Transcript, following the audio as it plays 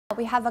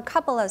we have a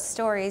couple of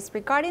stories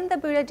regarding the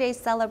Buddha Day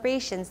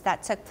celebrations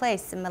that took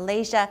place in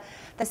Malaysia.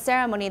 The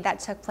ceremony that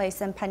took place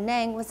in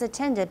Penang was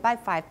attended by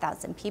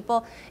 5,000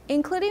 people,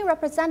 including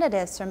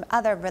representatives from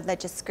other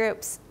religious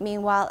groups.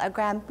 Meanwhile, a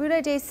grand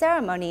Buddha Day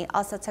ceremony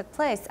also took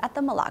place at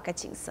the Malacca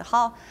Jingsi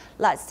Hall.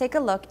 Let's take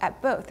a look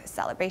at both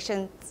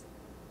celebrations.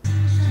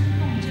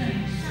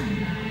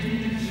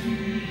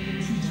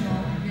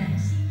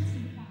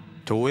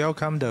 To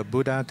welcome the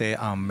Buddha Day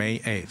on May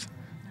 8th,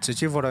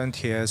 Tzu-Chi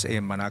volunteers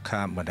in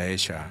Malacca,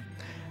 Malaysia,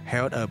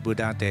 held a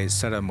Buddha Day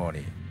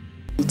ceremony.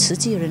 To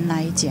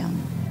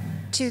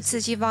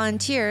Tzu-Chi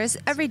volunteers,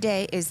 every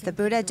day is the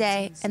Buddha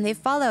Day, and they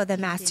follow the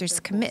Master's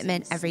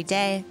commitment every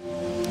day.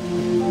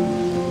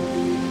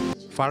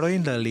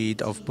 Following the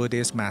lead of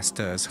Buddhist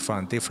masters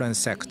from different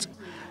sects,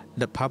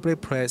 the public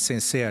prayed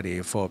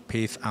sincerely for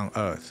peace on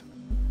earth.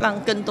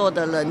 让更多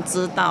的人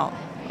知道。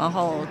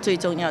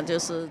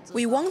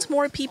 We want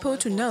more people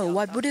to know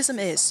what Buddhism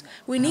is.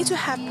 We need to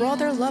have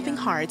broader loving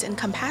heart and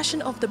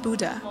compassion of the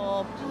Buddha.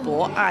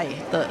 博爱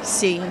的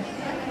心，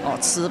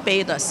慈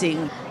悲的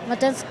心。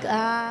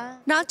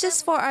 Not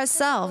just for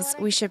ourselves,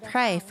 we should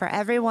pray for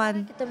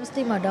everyone.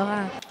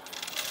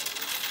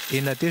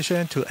 In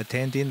addition to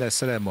attending the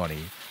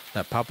ceremony,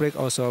 the public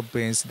also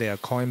brings their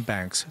coin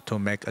banks to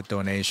make a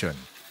donation.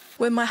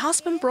 When my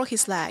husband broke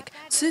his leg,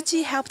 Tzu-Chi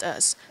helped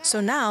us,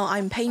 so now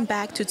I'm paying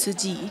back to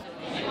Tzu-Chi.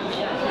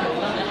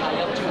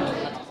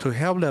 To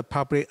help the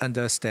public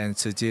understand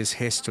Tzu-Chi's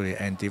history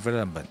and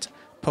development,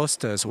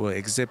 posters were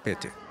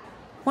exhibited.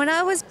 When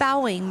I was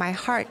bowing, my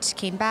heart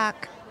came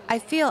back. I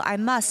feel I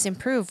must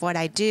improve what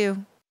I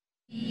do.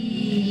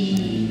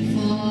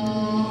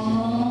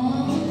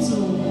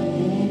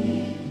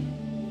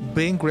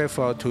 Being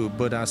grateful to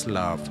Buddha's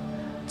love,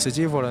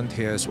 Tzu-Chi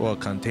volunteers will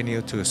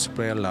continue to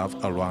spread love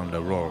around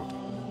the world.